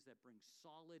things that bring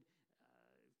solid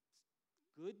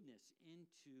goodness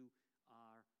into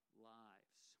our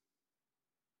lives.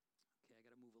 Okay, I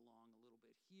got to move along a little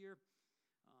bit here.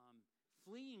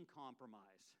 Fleeing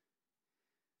compromise.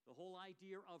 The whole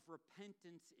idea of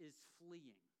repentance is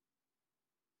fleeing.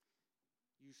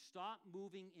 You stop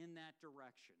moving in that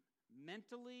direction.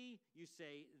 Mentally, you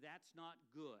say, that's not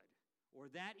good,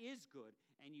 or that is good,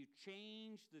 and you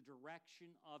change the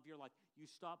direction of your life. You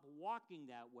stop walking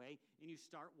that way, and you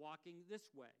start walking this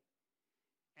way.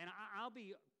 And I'll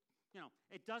be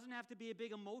It doesn't have to be a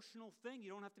big emotional thing.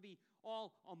 You don't have to be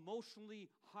all emotionally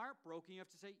heartbroken. You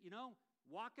have to say,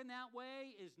 walking that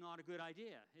way is not a good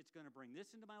idea. It's going to bring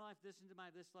this into my life, this into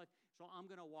this life. So I'm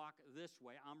going to walk this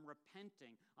way. I'm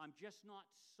repenting. I'm just not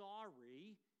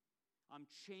sorry. I'm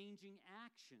changing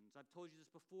actions. I've told you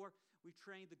this before. We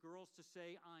trained the girls to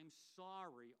say, I'm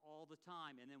sorry all the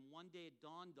time. And then one day it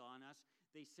dawned on us,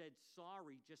 they said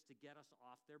sorry just to get us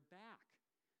off their back.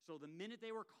 So the minute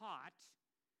they were caught,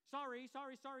 sorry,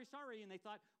 and they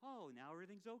thought, oh, now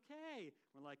everything's okay.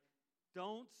 We're like,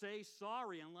 don't say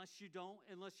sorry unless you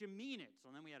mean it.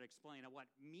 So then we had to explain what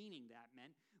meaning that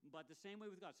meant. But the same way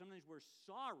with God. Sometimes we're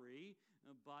sorry,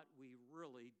 but we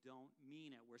really don't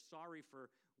mean it. We're sorry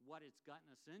for what it's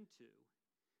gotten us into,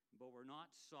 but we're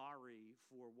not sorry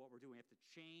for what we're doing. We have to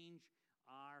change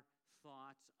our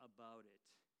thoughts about it.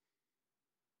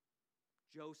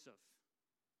 Joseph,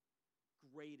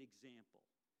 great example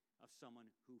of someone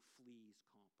who flees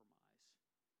compromise.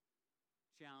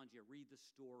 Challenge you, read the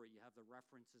story. You have the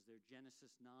references there,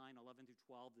 Genesis 9, 11 through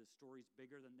 12. The story's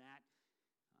bigger than that.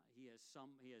 He has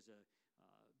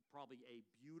probably a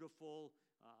beautiful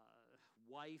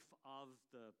wife of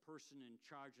the person in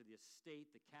charge of the estate,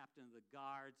 the captain of the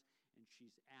guards, and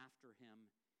she's after him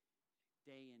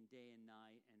day and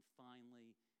night, and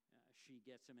finally she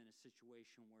gets him in a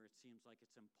situation where it seems like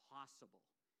it's impossible.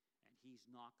 He's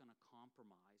not going to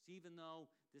compromise, even though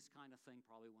this kind of thing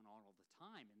probably went on all the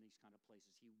time in these kind of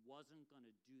places. He wasn't going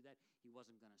to do that. He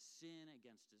wasn't going to sin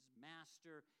against his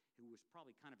master, who was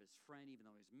probably kind of his friend, even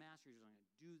though his master. He wasn't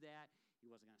going to do that. He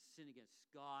wasn't going to sin against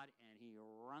God, and he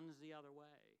runs the other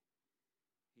way.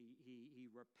 He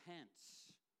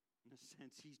repents, in a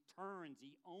sense. He turns.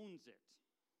 He owns it.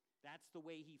 That's the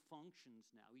way he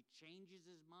functions now. He changes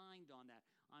his mind on that.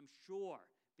 I'm sure,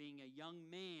 being a young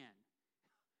man,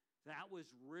 that was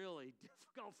really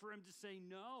difficult for him to say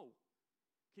no.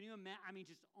 Can you imagine?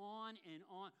 Just on and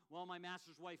on. Well, my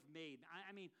master's wife made.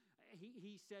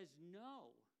 He says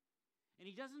no. And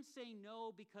he doesn't say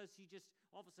no because he just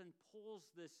all of a sudden pulls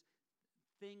this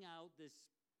thing out, this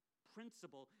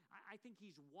principle. I think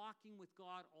he's walking with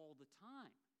God all the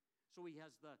time. So he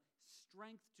has the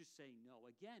strength to say no.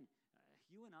 Again,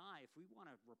 you and I, if we want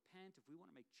to repent, if we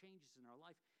want to make changes in our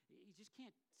life, you just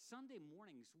can't. Sunday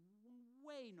mornings,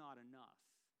 way not enough.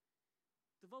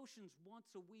 Devotions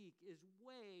once a week is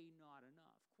way not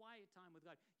enough. Quiet time with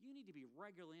God. You need to be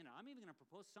regularly in it. I'm even going to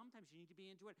propose sometimes you need to be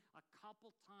into it a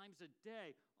couple times a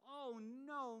day. Oh,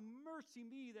 no, mercy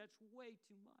me, that's way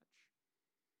too much.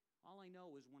 All I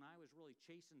know is when I was really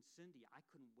chasing Cindy, I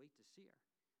couldn't wait to see her.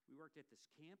 We worked at this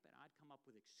camp, and I'd come up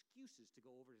with excuses to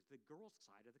go over to the girls'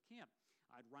 side of the camp.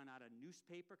 I'd run out of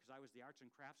newspaper because I was the arts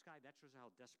and crafts guy. That shows how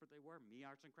desperate they were. Me,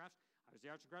 arts and crafts. I was the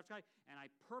arts and crafts guy. And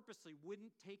I purposely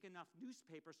wouldn't take enough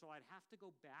newspaper, so I'd have to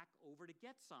go back over to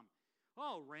get some.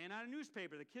 Oh, ran out of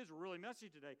newspaper. The kids were really messy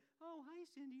today. Oh, hi,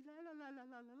 Cindy. La, la, la,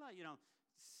 la, la, la.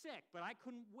 Sick, but I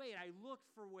couldn't wait. I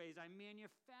looked for ways. I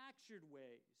manufactured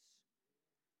ways.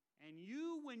 And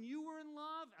you, when you were in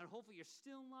love, and hopefully you're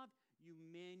still in love, you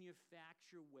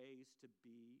manufacture ways to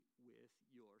be with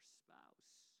your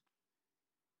spouse.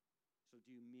 So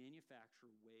do you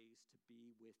manufacture ways to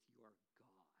be with your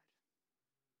God?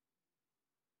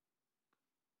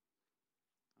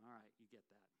 All right, you get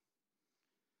that.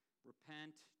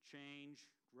 Repent, change,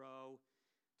 grow.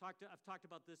 I've talked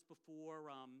about this before,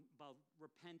 about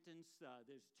repentance.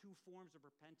 There's two forms of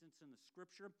repentance in the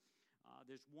Scripture.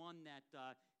 There's one that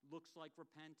looks like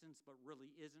repentance, but really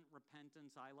isn't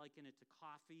repentance. I liken it to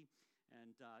coffee.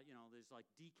 And, there's like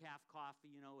decaf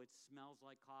coffee, it smells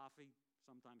like coffee,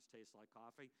 sometimes tastes like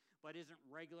coffee, but isn't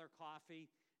regular coffee.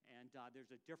 And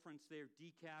there's a difference there,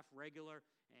 decaf, regular.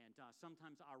 And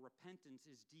sometimes our repentance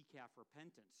is decaf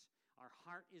repentance. Our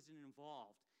heart isn't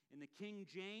involved. In the King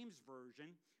James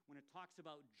Version, when it talks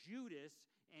about Judas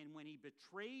and when he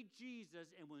betrayed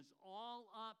Jesus and was all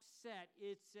upset,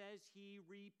 it says he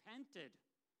repented.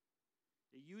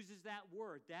 It uses that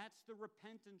word. That's the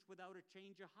repentance without a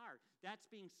change of heart. That's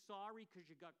being sorry because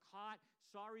you got caught,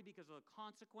 sorry because of the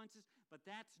consequences, but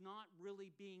that's not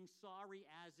really being sorry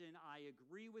as in I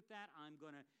agree with that. I'm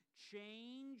going to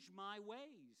change my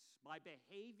ways. My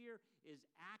behavior is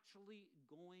actually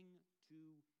going to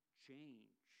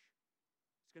change.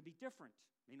 It's going to be different.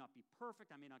 It may not be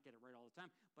perfect. I may not get it right all the time,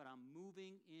 but I'm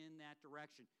moving in that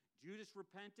direction. Judas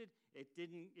repented. It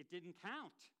didn't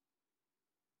count.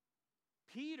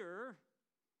 Peter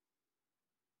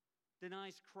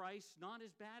denies Christ, not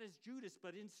as bad as Judas,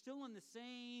 but still in the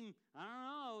same,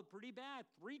 pretty bad.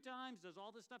 3 times, does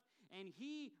all this stuff. And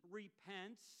he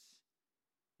repents,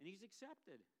 and he's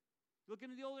accepted. Look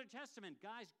into the Old Testament.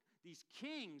 Guys, These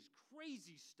kings,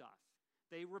 crazy stuff.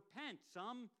 They repent.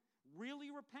 Some really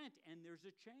repent, and there's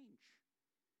a change.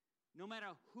 No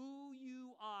matter who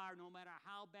you are, no matter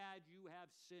how bad you have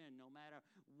sinned, no matter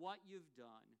what you've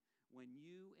done, when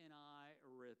you and I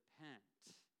repent,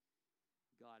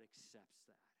 God accepts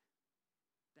that.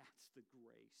 That's the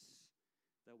grace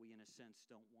that we, in a sense,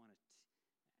 don't want to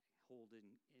hold in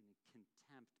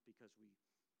contempt because we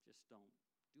just don't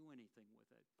do anything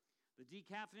with it. The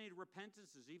decaffeinated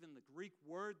repentance is even the Greek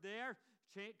word there,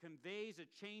 conveys a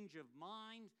change of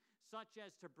mind, such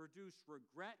as to produce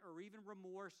regret or even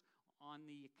remorse on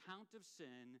the account of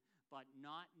sin, but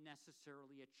not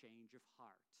necessarily a change of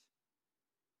heart.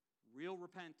 Real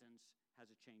repentance has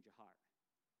a change of heart.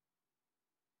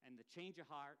 And the change of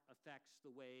heart affects the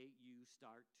way you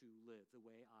start to live, the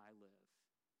way I live.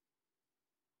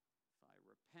 If I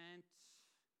repent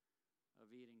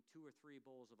of eating 2 or 3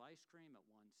 bowls of ice cream at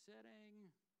one sitting,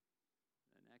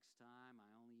 the next time I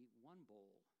only eat 1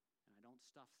 bowl. And I don't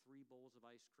stuff 3 bowls of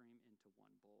ice cream into 1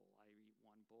 bowl. I eat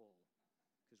 1 bowl.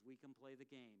 Because we can play the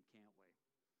game, can't we?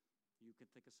 You can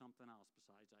think of something else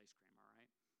besides ice cream, all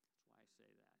right? That's why I say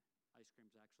that. Ice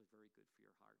cream's actually very good for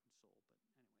your heart and soul, but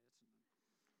anyway, that's another.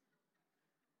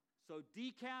 So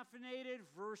decaffeinated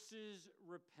versus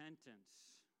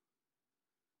repentance.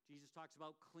 Jesus talks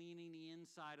about cleaning the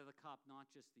inside of the cup,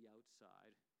 not just the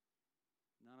outside.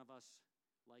 None of us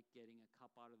like getting a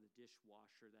cup out of the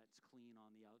dishwasher that's clean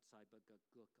on the outside but got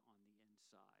gook on the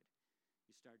inside.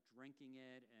 You start drinking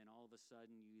it, and all of a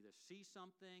sudden you either see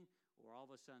something or all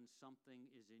of a sudden something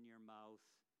is in your mouth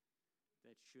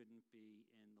that shouldn't be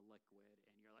in the liquid,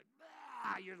 and you're like,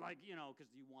 bah! You're like, because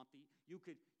you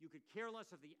could care less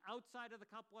if the outside of the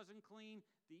cup wasn't clean,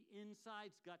 the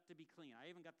inside's got to be clean. I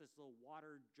even got this little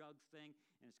water jug thing,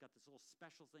 and it's got this little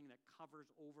special thing that covers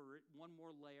over it, one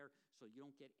more layer, so you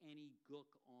don't get any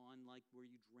gook on like where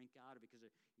you drink out of it, because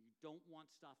you don't want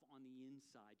stuff on the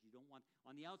inside. You don't want,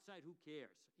 on the outside, who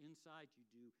cares? Inside, you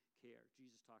do care.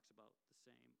 Jesus talks about the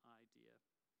same idea.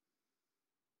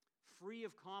 Free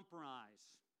of compromise.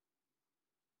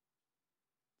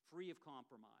 Free of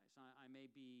compromise. I may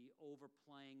be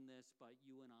overplaying this, but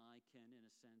you and I can, in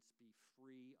a sense, be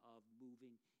free of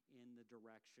moving in the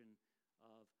direction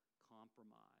of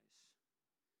compromise.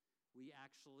 We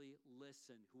actually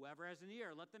listen. Whoever has an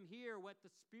ear, let them hear what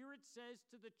the Spirit says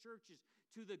to the churches,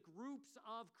 to the groups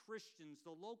of Christians,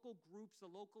 the local groups, the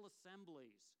local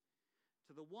assemblies.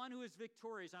 To the one who is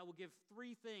victorious, I will give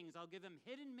 3 things. I'll give him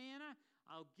hidden manna.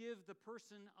 I'll give the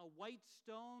person a white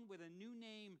stone with a new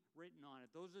name written on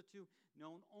it. Those are 2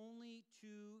 known only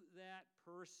to that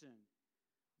person.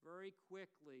 Very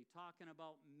quickly, talking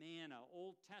about manna.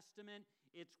 Old Testament,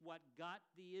 it's what got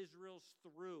the Israelites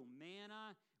through.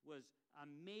 Manna was a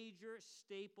major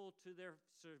staple to their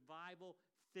survival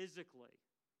physically.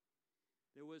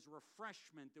 There was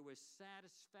refreshment. There was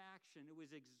satisfaction. It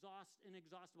was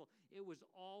inexhaustible. It was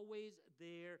always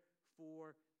there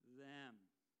for them.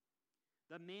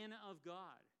 The manna of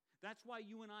God. That's why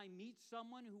you and I meet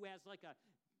someone who has like a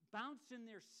bounce in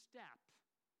their step.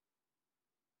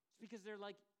 It's because they're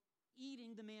like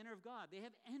eating the manna of God. They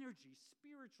have energy,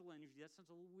 spiritual energy. That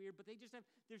sounds a little weird, but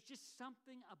there's just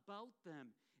something about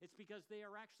them. It's because they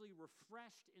are actually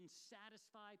refreshed and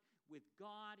satisfied with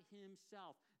God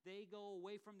Himself. They go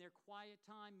away from their quiet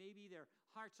time. Maybe their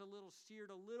heart's a little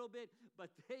seared a little bit, but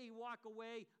they walk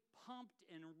away pumped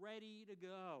and ready to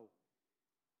go.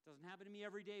 Doesn't happen to me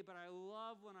every day, but I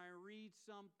love when I read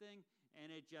something and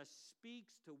it just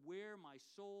speaks to where my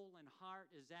soul and heart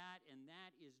is at, and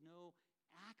that is no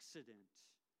accident.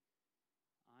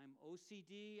 I'm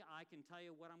OCD. I can tell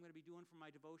you what I'm going to be doing for my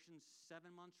devotions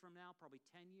 7 months from now, probably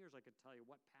 10 years. I could tell you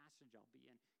what passage I'll be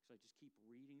in because I just keep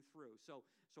reading through. So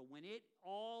when it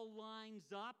all lines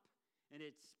up and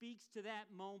it speaks to that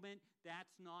moment,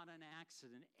 that's not an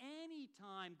accident.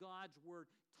 Anytime God's word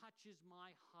touches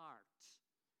my heart,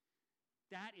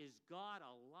 that is God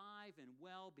alive and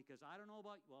well, because I don't know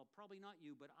about, well, probably not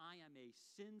you, but I am a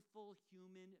sinful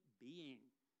human being.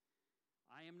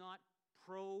 I am not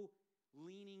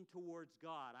leaning towards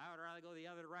God. I would rather go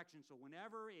the other direction. So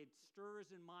whenever it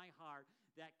stirs in my heart,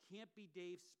 that can't be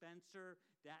Dave Spencer.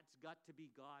 That's got to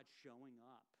be God showing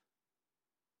up.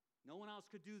 No one else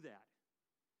could do that.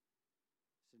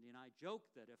 Cindy and I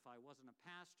joked that if I wasn't a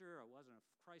pastor, I wasn't a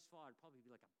Christ follower, I'd probably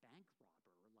be like a bank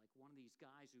robber, or like one of these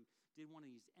guys who did one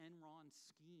of these Enron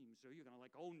schemes. So you're going to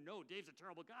like, oh no, Dave's a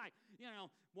terrible guy.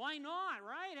 Why not,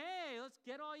 right? Hey, let's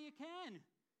get all you can.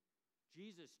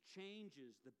 Jesus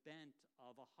changes the bent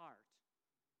of a heart.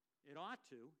 He ought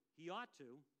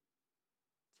to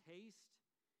taste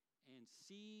and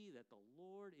see that the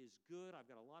Lord is good. I've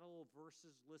got a lot of little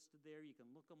verses listed there. You can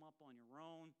look them up on your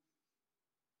own.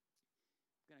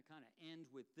 I'm going to kind of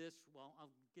end with this. Well,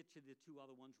 I'll get you the two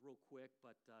other ones real quick,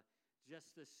 but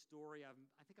just this story. I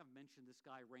think I've mentioned this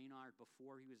guy Reynard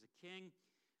before. He was a king,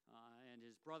 and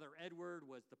his brother Edward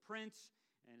was the prince,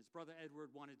 and his brother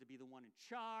Edward wanted to be the one in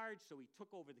charge, so he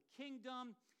took over the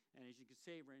kingdom. And as you can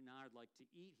see, Reynard liked to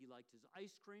eat. He liked his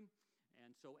ice cream.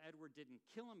 And so Edward didn't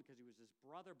kill him because he was his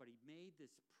brother, but he made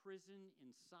this prison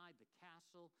inside the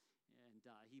castle. And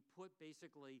he put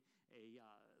basically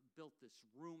built this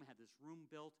room, had this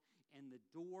room built, and the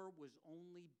door was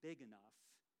only big enough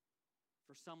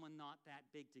for someone not that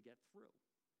big to get through.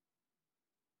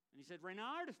 And he said,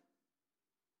 Reynard,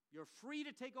 you're free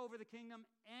to take over the kingdom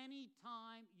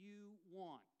anytime you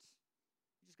want.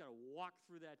 You just got to walk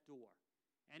through that door.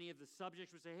 Any of the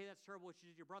subjects would say, hey, that's terrible what you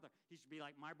did to your brother. He should be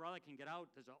like, my brother can get out.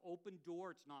 There's an open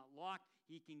door. It's not locked.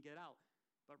 He can get out.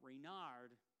 But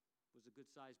Reynard was a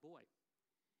good-sized boy.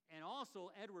 And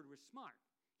also, Edward was smart.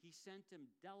 He sent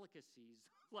him delicacies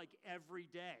like every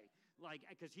day,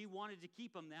 because he wanted to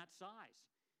keep him that size.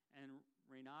 And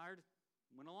Reynard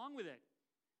went along with it.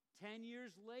 10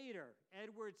 years later,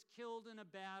 Edward's killed in a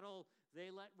battle.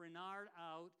 They let Reynard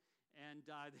out. And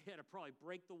they had to probably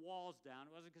break the walls down.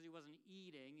 It wasn't because he wasn't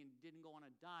eating and didn't go on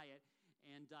a diet.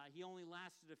 And he only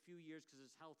lasted a few years because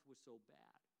his health was so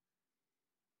bad.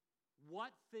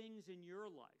 What things in your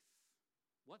life,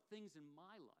 what things in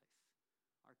my life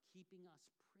are keeping us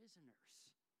prisoners?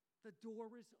 The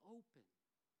door is open.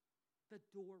 The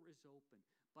door is open.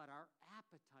 But our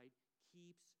appetite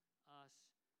keeps us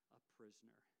a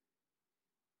prisoner.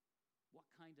 What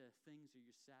kind of things are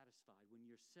you satisfied? When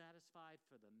you're satisfied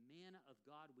for the manna of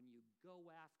God, when you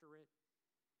go after it,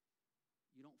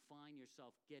 you don't find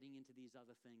yourself getting into these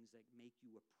other things that make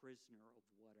you a prisoner of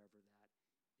whatever that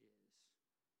is.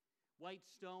 White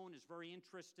stone is very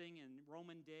interesting. In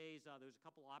Roman days, there's a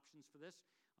couple options for this.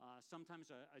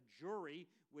 Sometimes a jury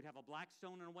would have a black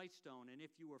stone and a white stone, and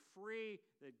if you were free,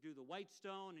 they'd do the white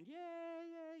stone, and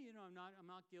I'm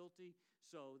not guilty.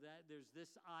 So that there's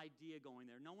this idea going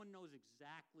there. No one knows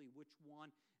exactly which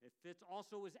one it fits.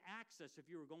 Also, is access.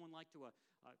 If you were going like to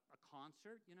a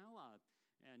concert, and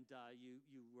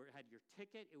you had your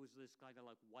ticket, it was this kind of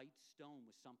like white stone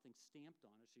with something stamped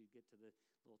on it. So you get to the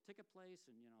little ticket place,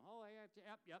 and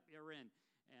yep, you're in.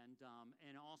 And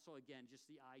also again,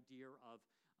 just the idea of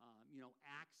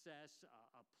access,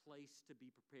 a place to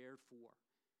be prepared for.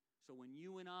 So when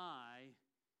you and I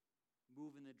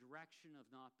move in the direction of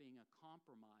not being a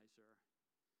compromiser,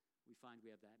 we find we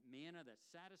have that manna that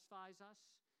satisfies us.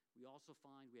 We also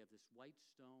find we have this white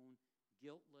stone,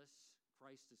 guiltless.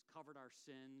 Christ has covered our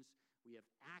sins. We have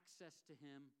access to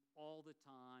him all the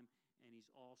time, and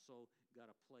he's also got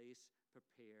a place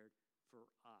prepared for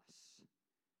us.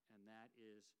 And that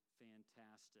is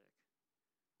fantastic.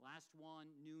 Last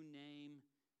one, new name,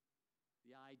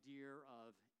 the idea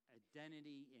of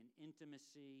identity and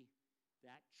intimacy.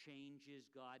 That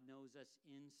changes. God knows us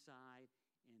inside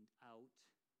and out.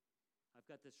 I've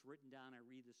got this written down. I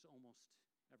read this almost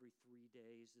every 3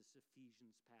 days, this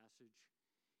Ephesians passage.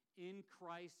 In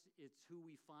Christ, it's who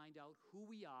we find out who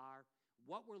we are,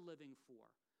 what we're living for.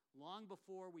 Long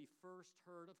before we first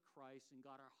heard of Christ and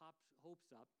got our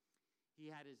hopes up, he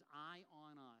had his eye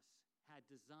on us, had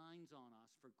designs on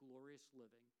us for glorious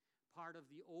living. Part of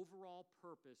the overall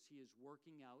purpose he is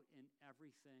working out in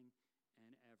everything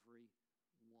and everyone.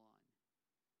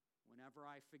 Whenever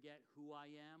I forget who I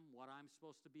am, what I'm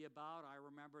supposed to be about, I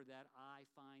remember that I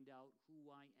find out who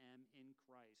I am in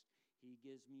Christ. He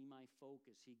gives me my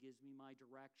focus. He gives me my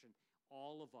direction,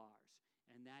 all of ours.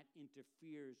 And that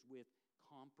interferes with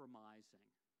compromising.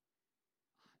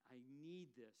 I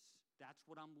need this. That's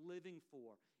what I'm living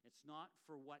for. It's not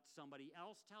for what somebody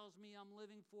else tells me I'm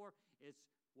living for. It's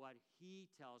what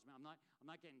he tells me. I'm not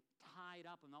getting tied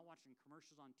up. I'm not watching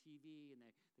commercials on TV, and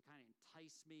they kind of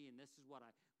entice me, and this is what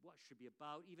should be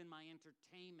about. Even my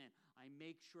entertainment, I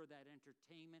make sure that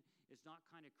entertainment is not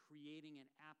kind of creating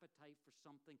an appetite for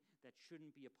something that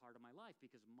shouldn't be a part of my life,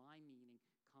 because my meaning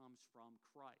comes from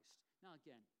Christ. Now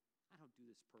again, I don't do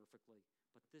this perfectly,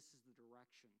 but this is the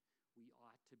direction we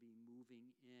ought to be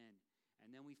moving in.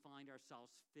 And then we find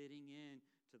ourselves fitting in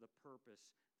to the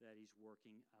purpose that he's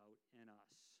working out in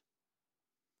us.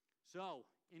 So,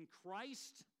 in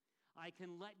Christ, I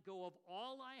can let go of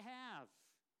all I have.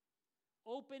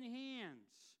 Open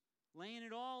hands, laying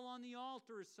it all on the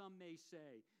altar, as some may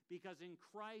say, because in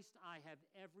Christ I have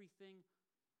everything,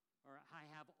 or I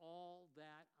have all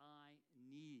that I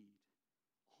need.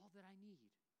 All that I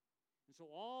need. And So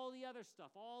all the other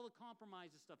stuff, all the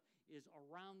compromises stuff is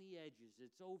around the edges.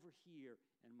 It's over here,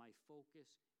 and my focus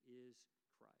is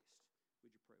Christ. Would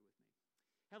you pray with me?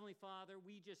 Heavenly Father,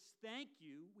 we just thank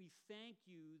you. We thank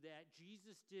you that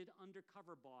Jesus did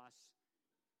undercover boss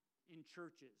in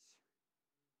churches.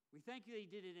 We thank you that he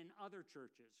did it in other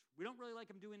churches. We don't really like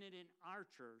him doing it in our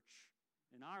church,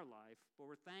 in our life, but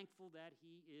we're thankful that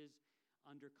he is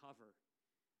undercover.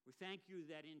 We thank you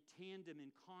that in tandem, in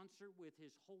concert with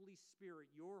his Holy Spirit,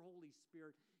 your Holy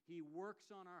Spirit, he works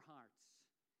on our hearts.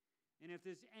 And if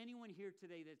there's anyone here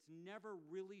today that's never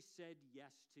really said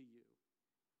yes to you,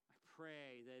 I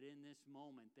pray that in this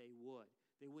moment they would.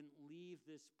 They wouldn't leave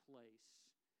this place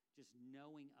just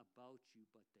knowing about you,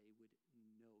 but they would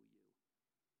know you.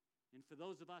 And for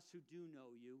those of us who do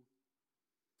know you,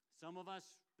 some of us,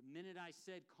 the minute I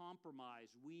said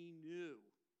compromise, we knew.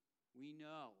 We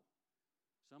know.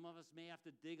 Some of us may have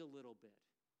to dig a little bit.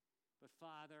 But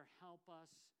Father, help us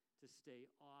to stay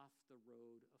off the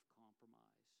road of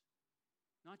compromise.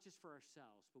 Not just for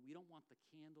ourselves, but we don't want the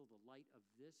candle, the light of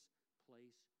this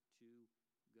place to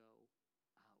go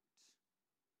out.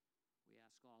 We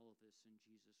ask all of this in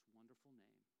Jesus' wonderful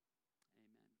name.